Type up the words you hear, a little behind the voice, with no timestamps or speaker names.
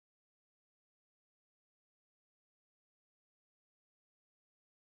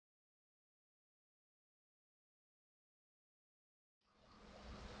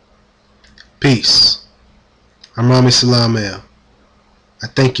Peace. I'm Rami Salamel. I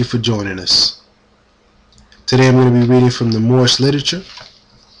thank you for joining us. Today I'm going to be reading from the Moorish Literature.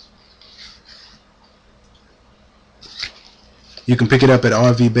 You can pick it up at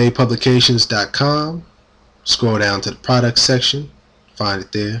rvbaypublications.com. Scroll down to the products section. Find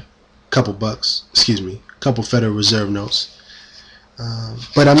it there. Couple Federal Reserve notes.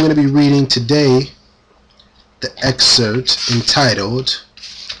 But I'm going to be reading today the excerpt entitled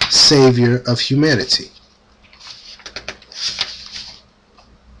Savior of Humanity.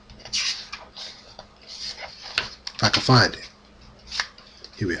 If I can find it.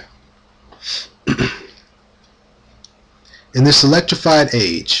 Here we are. In this electrified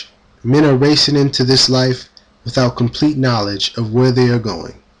age, men are racing into this life without complete knowledge of where they are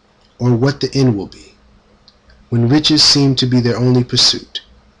going or what the end will be, when riches seem to be their only pursuit,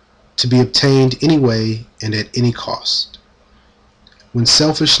 to be obtained anyway and at any cost. When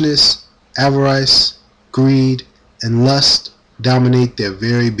selfishness, avarice, greed, and lust dominate their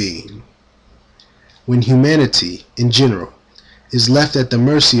very being. When humanity, in general, is left at the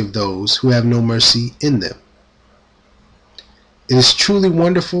mercy of those who have no mercy in them. It is truly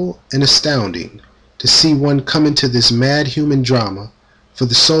wonderful and astounding to see one come into this mad human drama for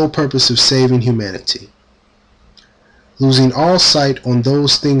the sole purpose of saving humanity, losing all sight on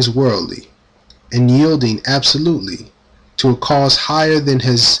those things worldly, and yielding absolutely to a cause higher than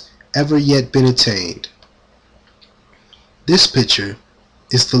has ever yet been attained. This picture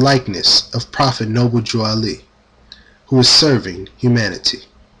is the likeness of Prophet Noble Drew Ali, who is serving humanity,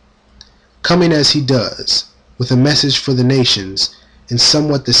 coming as he does with a message for the nations in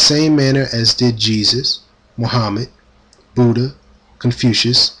somewhat the same manner as did Jesus, Mohammed, Buddha,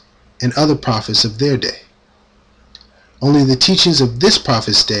 Confucius, and other prophets of their day. Only the teachings of this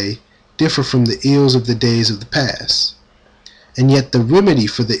prophet's day differ from the ills of the days of the past, and yet the remedy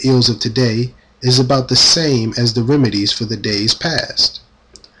for the ills of today is about the same as the remedies for the days past,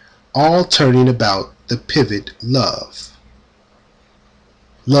 all turning about the pivot love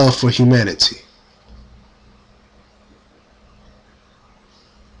for humanity.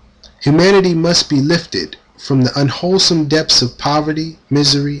 Humanity must be lifted from the unwholesome depths of poverty,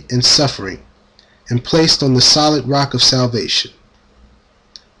 misery, and suffering and placed on the solid rock of salvation.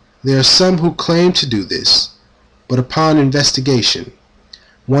 There are some who claim to do this, but upon investigation,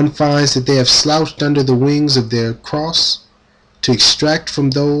 one finds that they have slouched under the wings of their cross to extract from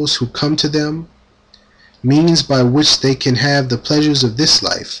those who come to them means by which they can have the pleasures of this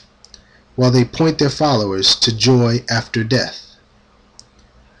life, while they point their followers to joy after death.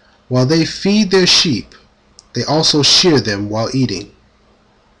 While they feed their sheep, they also shear them while eating.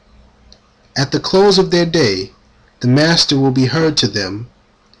 At the close of their day, the master will be heard to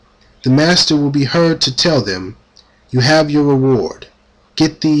tell them, "You have your reward.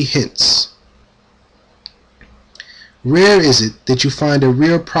 Get thee hence." Rare is it that you find a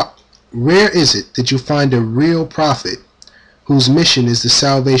real prophet whose mission is the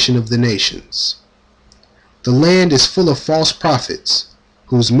salvation of the nations. The land is full of false prophets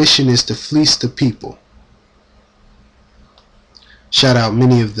whose mission is to fleece the people. Shout out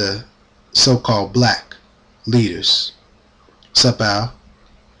many of the so-called black leaders. Sup, Al?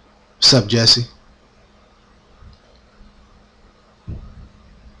 Sup, Jesse?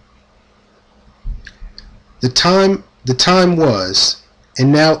 The time was,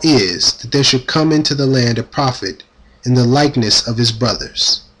 and now is, that there should come into the land a prophet in the likeness of his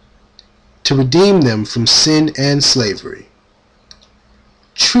brothers, to redeem them from sin and slavery.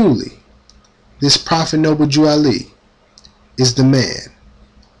 Truly, this Prophet Noble Drew Ali is the man,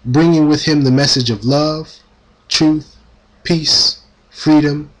 bringing with him the message of love, truth, peace,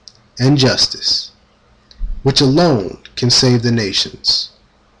 freedom, and justice, which alone can save the nations.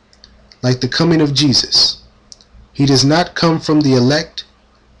 Like the coming of Jesus, he does not come from the elect,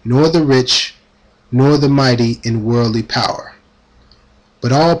 nor the rich, nor the mighty in worldly power,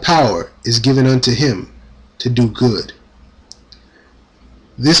 but all power is given unto him to do good.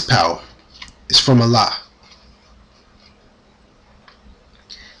 This power is from Allah.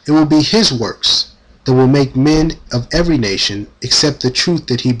 It will be his works that will make men of every nation accept the truth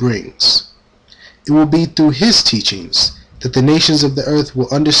that he brings. It will be through his teachings that the nations of the earth will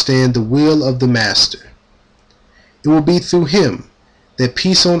understand the will of the Master. It will be through him that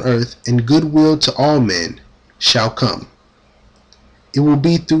peace on earth and goodwill to all men shall come. It will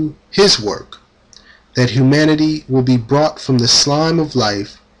be through his work that humanity will be brought from the slime of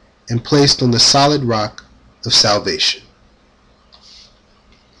life and placed on the solid rock of salvation.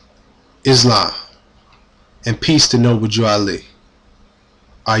 Islam, and peace to Noble Drew Ali,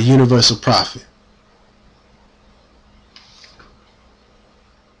 our universal prophet.